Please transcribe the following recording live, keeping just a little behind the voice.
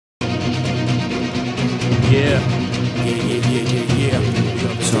Song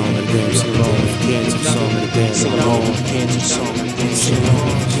of the day, sing along with Kansas. Song of the day, sing along with Kansas. Song of the day, sing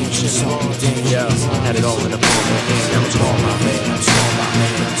along with Kansas. Song of the day, yeah. Had it all in the palm of my hand. I'm strong, my man. I'm strong, my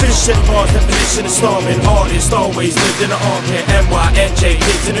man. FISCHETTI BARZ, definition of storming. Artist always lived in the armpit. NYNJ,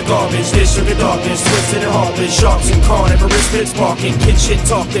 kids in the garbage. District of darkness, twisted and heartless. Sharks and carnivorous, spits sparking. Kid shit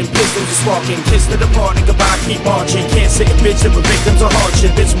talking, pistols are sparking. Kiss to the party, goodbye, keep marching. Can't say a bitch that we're victims of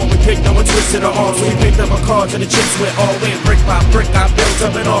hardship. It's when we picked, no one twisted our arms. We picked up our cards and the chips went all in. Brick by brick, I built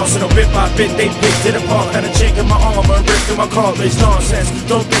up an arsenal. Bit by bit, they picked it apart. Had a chink in my armor, ripped in my cartilage. Nonsense,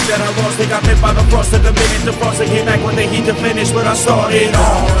 don't think that I lost. They got bit by the frost at the minute. The frost, they came back when they heat to finish. But I started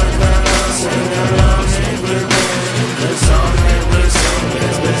on. Sing along with me, the song that we sing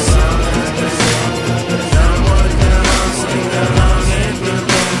is the song that we sing. Come on, sing along with me,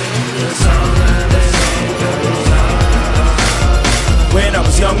 the song that we sing. When I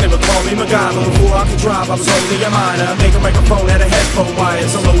was young, they would call me MacGyver. Before I could drive, I was only a minor. Make a microphone, had a headphone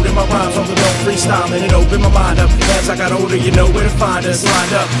wires. I loaded my rhymes on the no freestyling. It opened my mind up. As I got older, you know where to find us.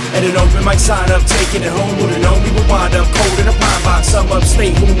 Lined up at an open mic sign up. Taking it home, would've known we would wind up cold in a pine box. Some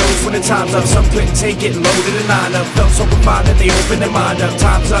upstate, who knows when the time's up. Some couldn't take it and loaded a line up. Felt so confined that they opened their mind up.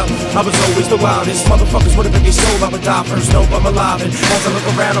 Time's up, I was always the wildest. Motherfuckers would've been their soul, I would die first. Nope, I'm alive. And as I look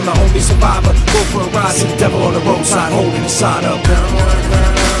around, I'm the only survivor. Go for a ride, see the devil on the roadside, holding the sign up. Come on,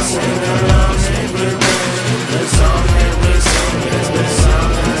 sing along with me, the song that we sing is the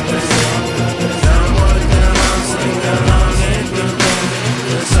song that we sing. Come on, sing along with me,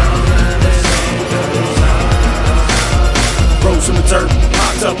 the song that we sing. Rose from the dirt,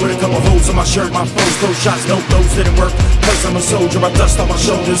 popped up with a couple holes in my shirt. My foes throw shots, no those didn't work. Cause I'm a soldier, I dust on my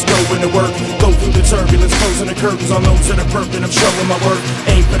shoulders, go into work. Go through the turbulence, closing the curtains on those that are perked, and I'm showing my work.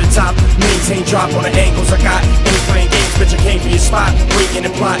 Aim for the top, maintain drop on the angles I got. Ain't playing games, bitch, I came for your spot. Breaking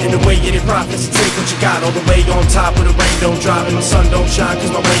and plotting the way you did profits. Take what you got all the way on top where the rain don't drop and the sun don't shine, cause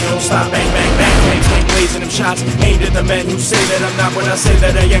my rain don't stop. Bang, bang, bang, bang, bang, blazing them shots. Aimed at the men who say that I'm not what I say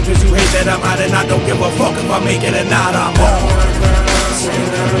that I am, cause you hate that I'm hot and I don't give a fuck if I make it or not, I'm on. Sing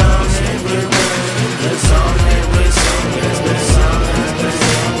along with me, the song